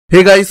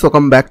Hey guys,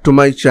 welcome back to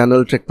my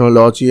channel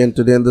Technology, and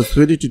today in this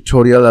video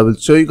tutorial I will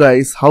show you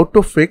guys how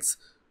to fix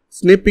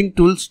Snipping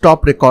Tool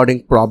stop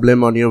recording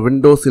problem on your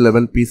Windows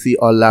 11 PC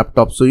or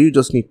laptop. So you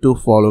just need to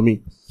follow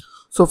me.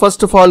 So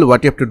first of all,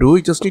 what you have to do,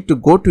 you just need to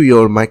go to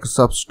your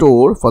Microsoft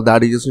Store. For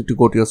that you just need to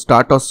go to your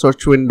start or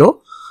search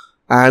window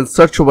and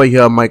search over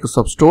here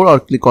Microsoft Store, or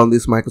click on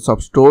this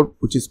Microsoft Store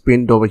which is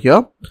pinned over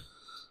here.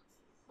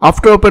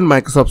 After open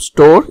Microsoft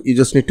Store, you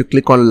just need to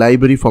click on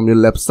library from your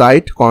left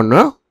side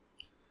corner.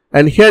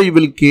 And here you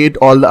will get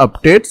all the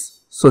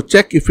updates. So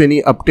check if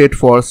any update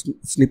for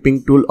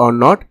Snipping Tool or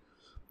not.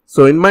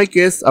 So in my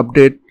case,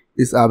 update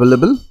is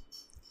available.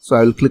 So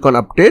I will click on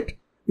update.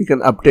 You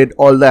can update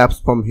all the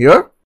apps from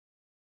here.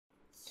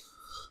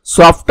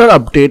 So after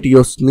update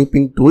your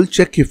Snipping Tool,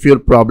 check if your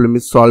problem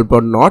is solved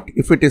or not.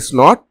 If it is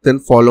not, then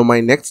follow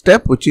my next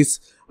step, which is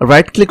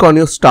right click on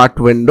your start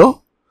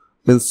window,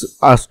 means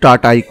a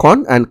start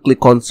icon, and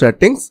click on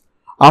settings.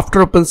 After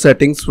open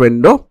settings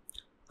window,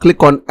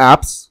 click on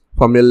apps.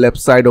 From your left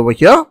side over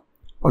here,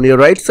 on your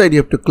right side you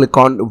have to click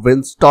on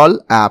install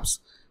apps.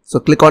 So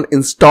click on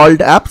installed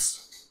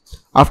apps.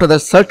 After that,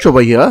 search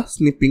over here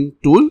Snipping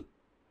Tool.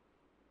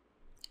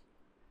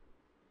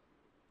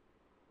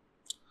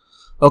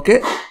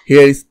 Okay,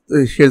 here's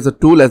the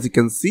tool, as you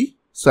can see.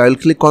 So I will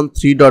click on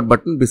three dot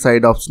button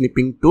beside of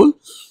Snipping Tool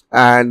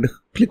and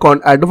click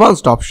on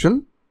advanced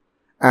option,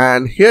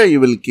 and here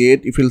you will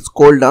get, if you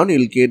scroll down, you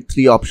will get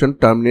three options: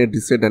 terminate,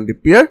 reset and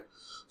repair.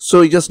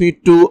 So you just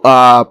need to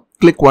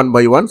click one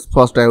by one.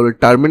 First I will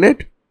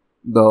terminate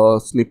the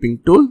Snipping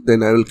Tool,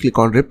 then I will click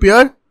on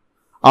repair.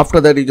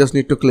 After that you just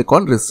need to click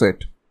on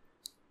reset.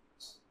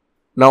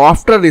 Now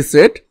after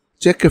reset,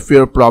 check if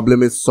your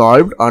problem is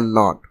solved or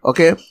not.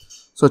 Okay,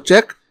 so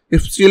check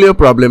if still your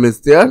problem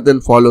is there,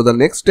 then follow the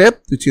next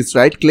step, which is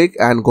right click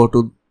and go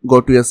to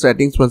your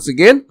settings once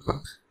again,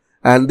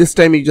 and this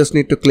time you just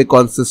need to click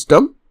on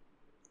system.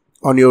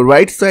 On your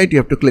right side you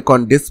have to click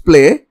on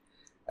display,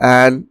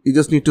 and you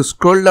just need to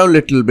scroll down a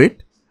little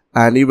bit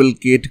and you will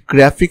get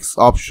graphics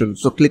option.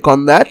 So click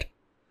on that.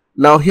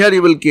 Now here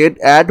you will get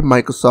add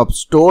Microsoft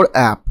Store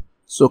app.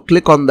 So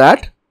click on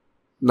that.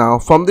 Now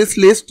from this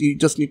list you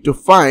just need to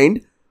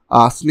find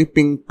a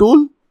Snipping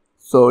Tool.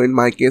 So in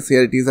my case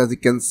here it is, as you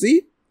can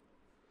see.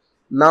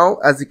 Now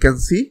as you can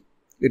see,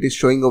 it is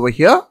showing over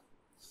here.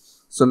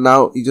 So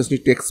now you just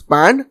need to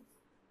expand,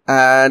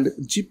 and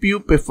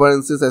GPU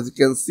preferences, as you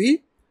can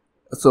see.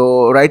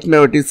 So right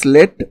now it is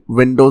let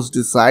Windows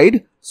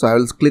decide. So I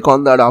will click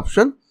on that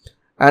option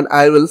and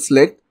I will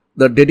select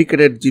the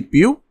dedicated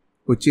GPU,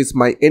 which is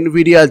my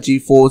NVIDIA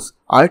GeForce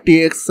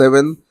RTX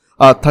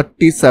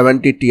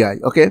 3070 Ti.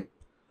 Okay.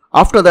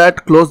 After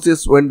that, close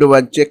this window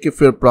and check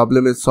if your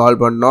problem is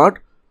solved or not.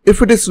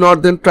 If it is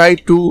not, then try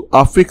to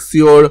fix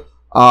your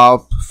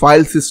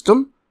file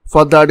system.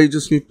 For that, you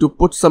just need to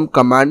put some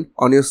command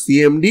on your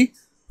CMD.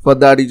 For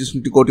that, you just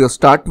need to go to your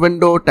start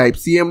window, type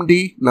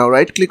CMD. Now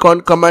right click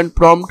on command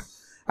prompt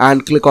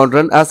and click on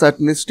run as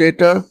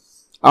administrator.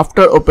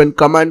 After open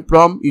command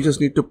prompt, you just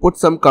need to put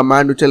some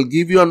command which I'll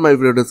give you on my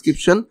video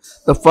description.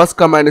 The first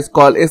command is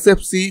called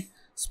sfc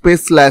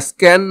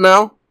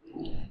 /scannow.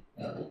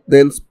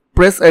 Then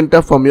press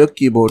enter from your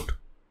keyboard.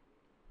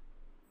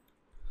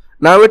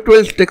 Now it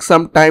will take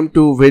some time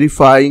to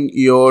verifying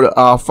your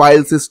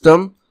file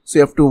system. So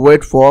you have to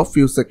wait for a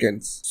few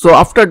seconds. So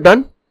after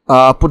done,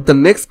 put the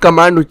next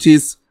command, which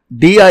is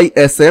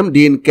dism,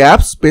 D in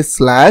caps, space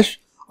slash,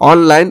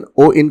 online,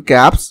 O in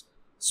caps,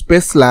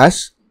 space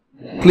slash,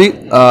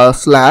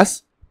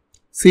 slash,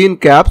 C in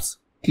caps,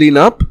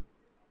 cleanup,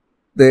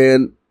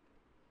 then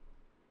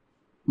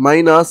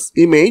minus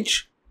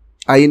image,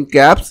 I in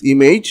caps,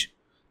 image,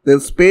 then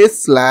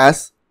space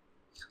slash,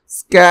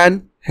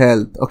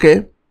 ScanHealth.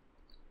 Okay.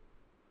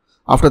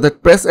 After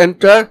that, press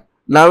enter.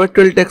 Now it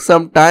will take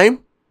some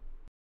time.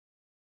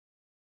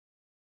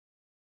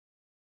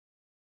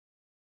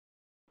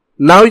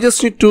 Now you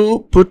just need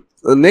to put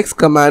the next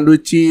command,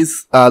 which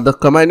is the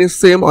command is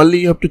same, only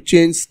you have to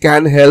change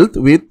ScanHealth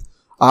with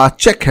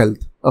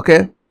CheckHealth.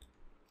 Okay.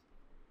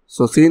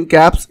 So C in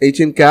caps, H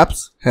in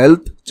caps,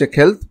 health,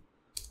 CheckHealth.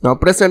 Now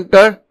press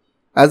enter.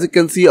 As you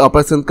can see,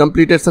 operation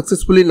completed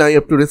successfully. Now you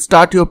have to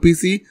restart your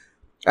PC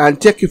and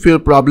check if your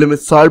problem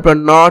is solved or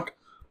not.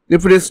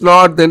 If it is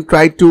not, then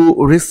try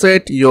to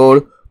reset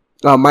your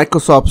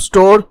Microsoft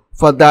Store.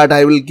 For that,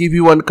 I will give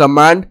you one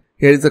command.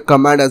 Here is a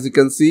command, as you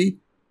can see,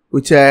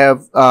 which I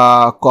have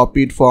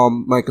copied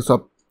from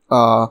Microsoft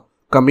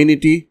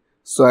community.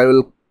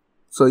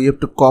 So you have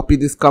to copy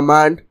this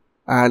command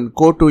and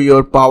go to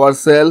your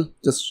PowerShell.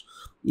 Just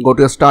go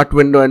to your start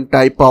window and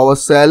type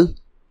PowerShell.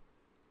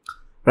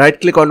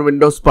 Right click on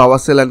Windows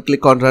PowerShell and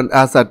click on run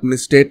as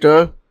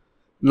administrator.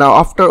 Now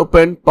after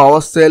open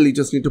PowerShell, you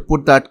just need to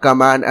put that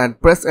command and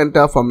press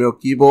enter from your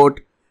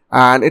keyboard,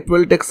 and it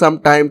will take some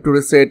time to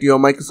reset your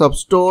Microsoft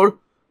Store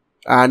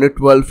and it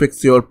will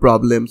fix your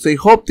problem. So I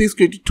hope this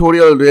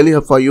tutorial will really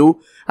help for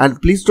you,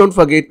 and please don't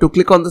forget to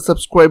click on the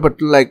subscribe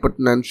button, like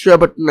button and share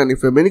button, and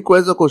if you have any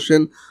queries or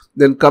question,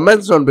 then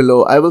comments down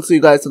below. I will see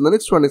you guys in the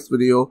next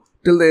video.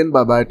 Till then,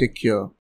 bye bye, take care.